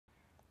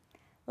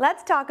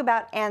Let's talk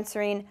about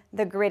answering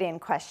the grid-in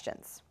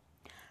questions.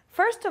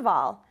 First of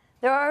all,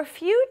 there are a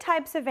few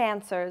types of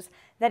answers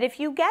that if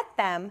you get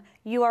them,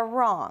 you are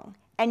wrong,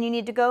 and you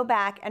need to go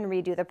back and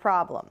redo the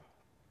problem.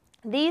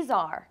 These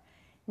are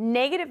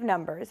negative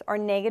numbers or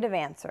negative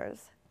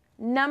answers,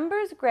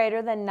 numbers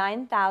greater than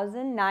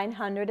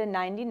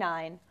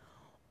 9,999,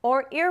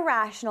 or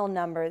irrational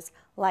numbers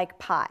like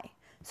pi.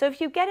 So if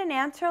you get an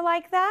answer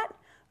like that,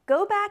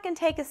 go back and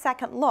take a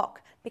second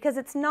look because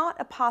it's not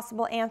a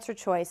possible answer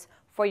choice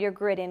for your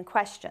grid-in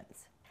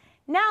questions.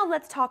 Now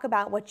let's talk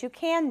about what you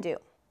can do.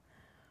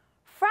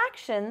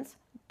 Fractions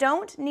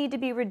don't need to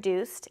be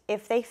reduced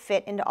if they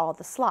fit into all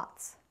the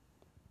slots.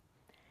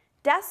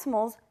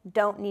 Decimals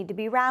don't need to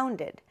be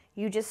rounded.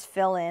 You just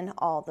fill in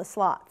all the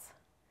slots.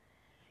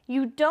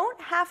 You don't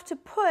have to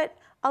put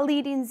a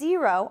leading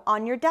zero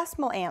on your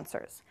decimal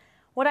answers.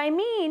 What I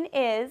mean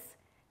is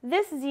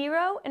this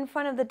zero in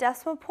front of the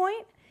decimal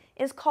point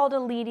is called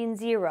a leading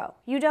zero.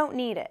 You don't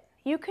need it.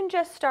 You can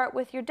just start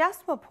with your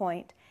decimal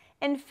point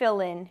and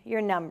fill in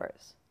your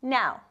numbers.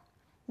 Now,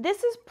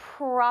 this is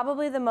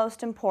probably the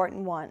most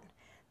important one.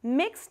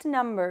 Mixed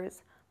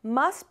numbers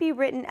must be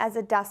written as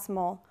a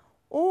decimal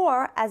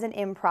or as an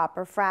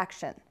improper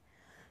fraction.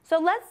 So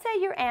let's say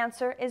your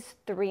answer is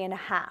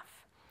 3.5.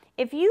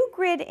 If you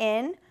grid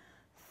in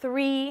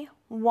 3,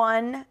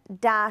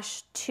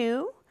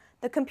 1-2,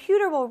 the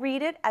computer will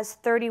read it as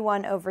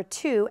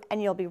 31/2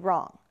 and you'll be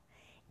wrong.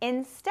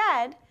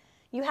 Instead,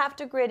 you have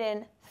to grid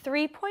in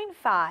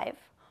 3.5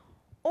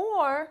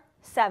 or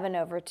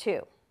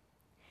 7/2.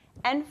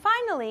 And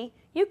finally,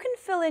 you can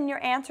fill in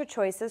your answer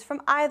choices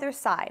from either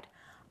side.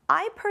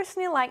 I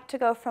personally like to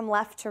go from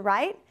left to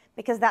right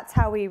because that's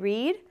how we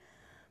read.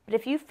 But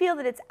if you feel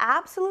that it's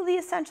absolutely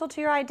essential to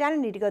your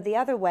identity to go the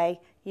other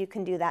way, you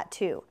can do that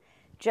too.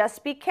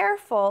 Just be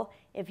careful,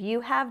 if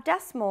you have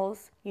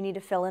decimals, you need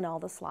to fill in all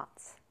the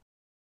slots.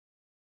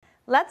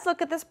 Let's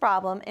look at this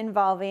problem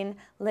involving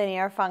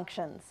linear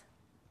functions.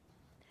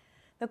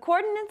 The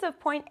coordinates of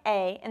point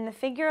A in the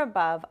figure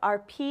above are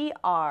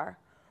PR,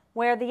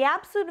 where the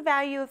absolute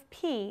value of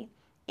P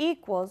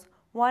equals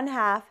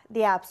 1/2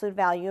 the absolute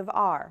value of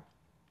R.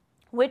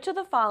 Which of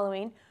the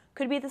following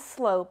could be the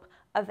slope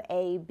of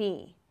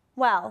AB?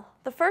 Well,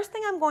 the first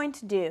thing I'm going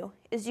to do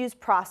is use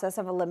process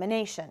of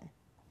elimination.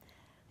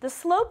 The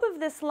slope of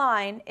this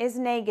line is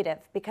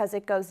negative because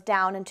it goes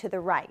down and to the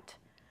right.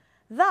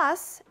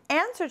 Thus,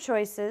 answer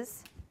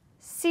choices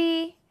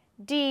C,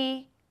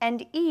 D,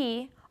 and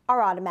E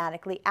are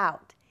automatically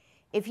out.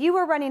 If you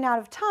were running out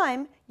of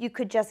time, you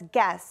could just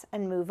guess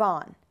and move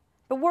on.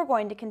 But we're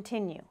going to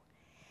continue.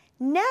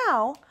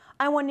 Now,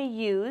 I want to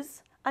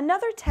use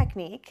another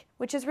technique,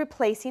 which is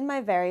replacing my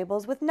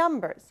variables with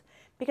numbers,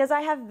 because I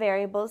have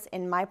variables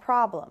in my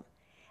problem.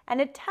 And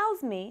it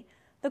tells me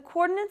the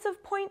coordinates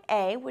of point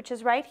A, which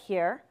is right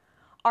here,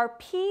 are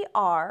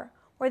PR,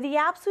 where the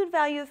absolute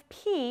value of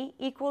P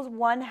equals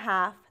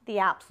 1/2 the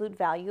absolute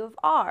value of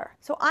R.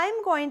 So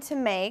I'm going to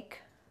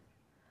make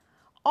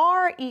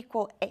R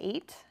equal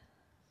 8,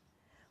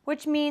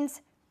 which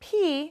means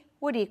P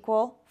would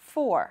equal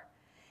 4.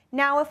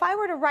 Now, if I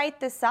were to write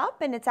this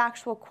up in its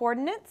actual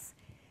coordinates,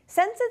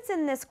 since it's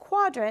in this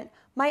quadrant,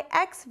 my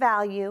X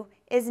value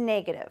is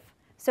negative.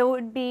 So it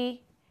would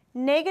be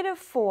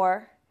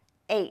 -4,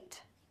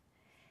 8.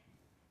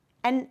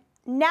 And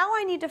now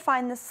I need to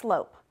find the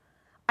slope.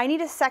 I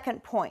need a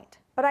second point,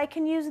 but I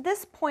can use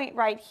this point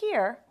right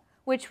here,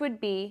 which would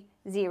be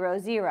 0,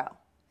 0.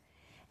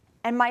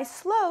 And my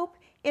slope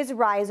is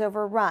rise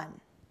over run.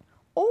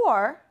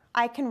 Or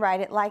I can write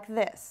it like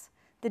this: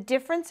 the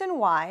difference in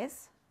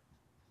y's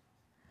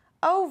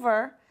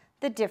over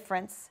the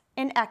difference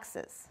in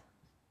x's.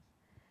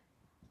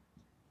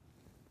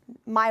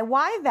 My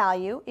y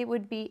value, it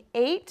would be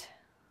 8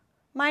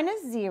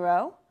 minus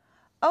 0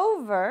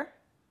 over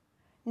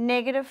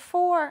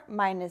 -4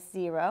 minus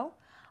 0.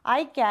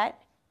 I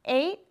get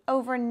 8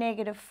 over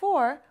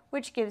 -4,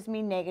 which gives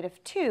me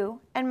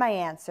 -2, and my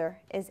answer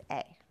is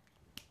A.